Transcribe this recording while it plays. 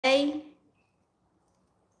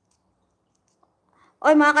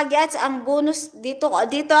Oy mga kagiats, ang bonus dito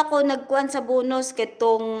ako nagkuan sa bonus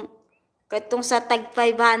ketong sa tag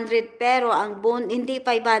 500 pero ang hindi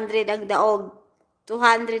 500 ang daog.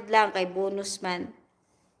 200 lang kay bonus man.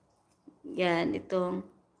 Yan itong.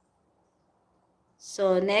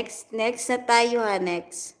 So next na tayo ha,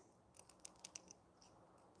 next.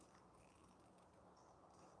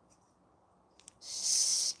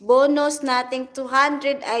 Bonus nating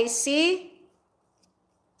 200 ay si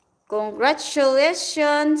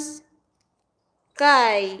congratulations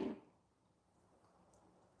kay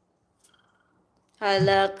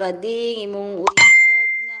hala ka ding imong uyab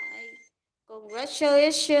na ay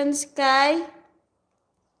congratulations kay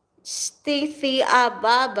Stevie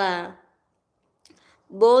Ababa.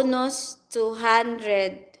 Bonus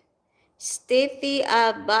 200. Stevie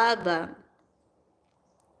Ababa.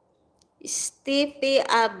 Stevie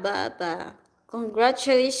Ababa.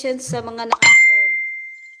 Congratulations sa mga nakadaog.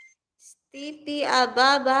 Stevie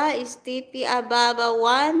Ababa, Stevie Ababa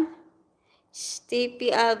 1,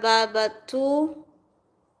 Stevie Ababa 2,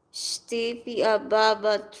 Stevie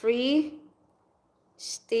Ababa 3,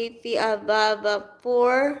 Stevie Ababa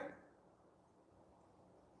 4,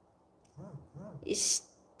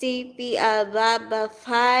 Stevie Ababa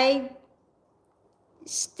 5,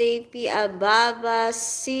 Stevie Ababa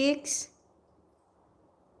 6,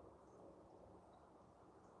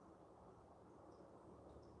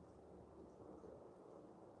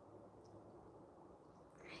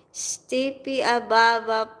 Stevie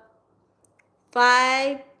Ababa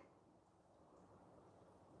 5,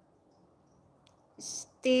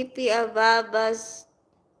 Stevie Ababa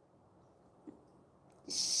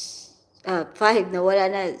 5 na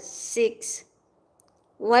wala na 6.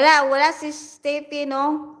 Wala si Stevie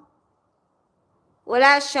no?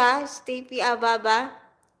 Wala siya, Stevie Ababa.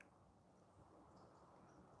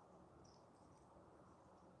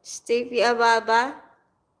 Stevie Ababa.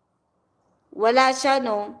 Wala siya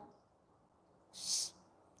no?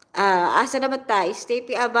 Asa naman tayo?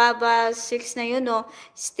 Stevie Ababa 6 na yun no?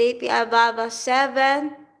 Stevie Ababa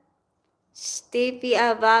 7, Stevie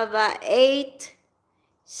Ababa 8,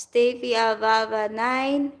 Stevie Ababa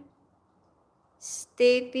 9,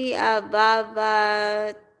 Stevie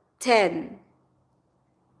Ababa 10.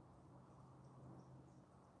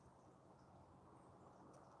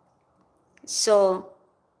 So,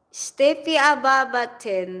 Stevie Ababa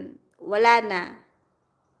 10, wala na.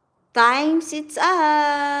 Times it's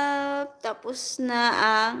up. Tapos na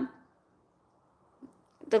ang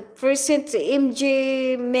the present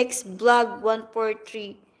MJ Mix Vlog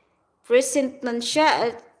 143. Present man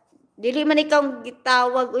siya. Dili man ikaw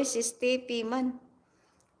gitawag o si Stevie man.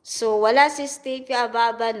 So, wala si Stevie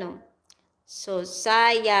Ababa no. So,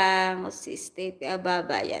 sayang si Stevie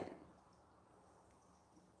Ababa yan.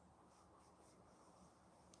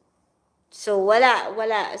 So, wala,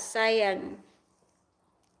 sayang.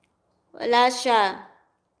 Wala siya.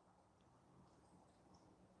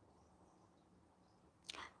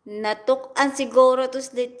 Natuk-an siguro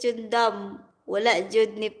tos lechundam. Wala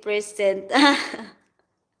jud ni present.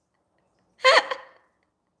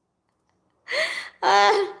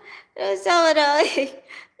 Sama na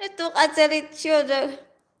natuk-an sa lechon.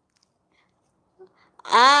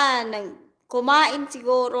 Kumain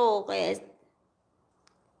siguro. Kaya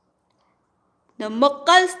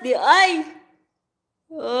namakals di ay.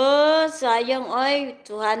 Sayang ay.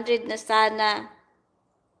 200 na sana.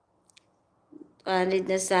 200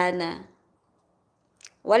 na sana.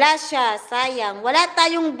 Wala siya. Sayang. Wala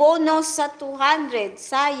tayong bonus sa 200.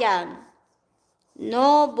 Sayang.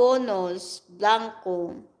 No bonus.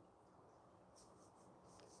 Blanco.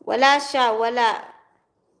 Wala siya. Wala.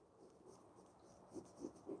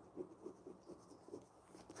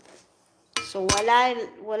 So,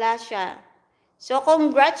 wala siya. So,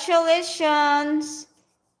 congratulations.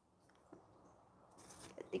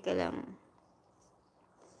 Tika lang.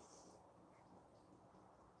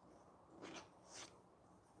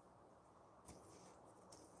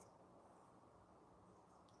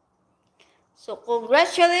 So,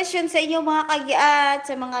 congratulations sa inyo mga kagiat,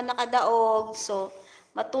 sa mga nakadaog. So,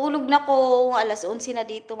 matulog na ko. Alas 11 na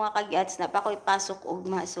dito mga kagiats. Napakoy pasok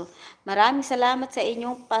ugma. So, maraming salamat sa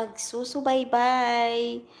inyong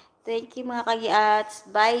pagsusubaybay. Thank you mga kagiats.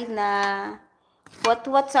 Bye na. What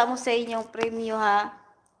sa mo sa inyong premyo ha.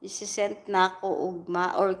 Isisend na ako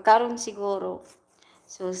ugma. Or karon siguro.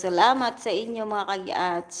 So, salamat sa inyo mga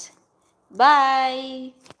kagiats.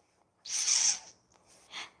 Bye!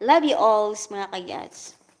 Love you all, mga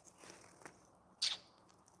kagyats.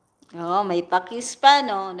 May pakis pa,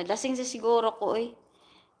 no? Nadasing sa siguro ko, eh.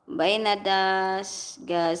 Bye na das,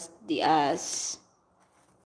 gas, dias.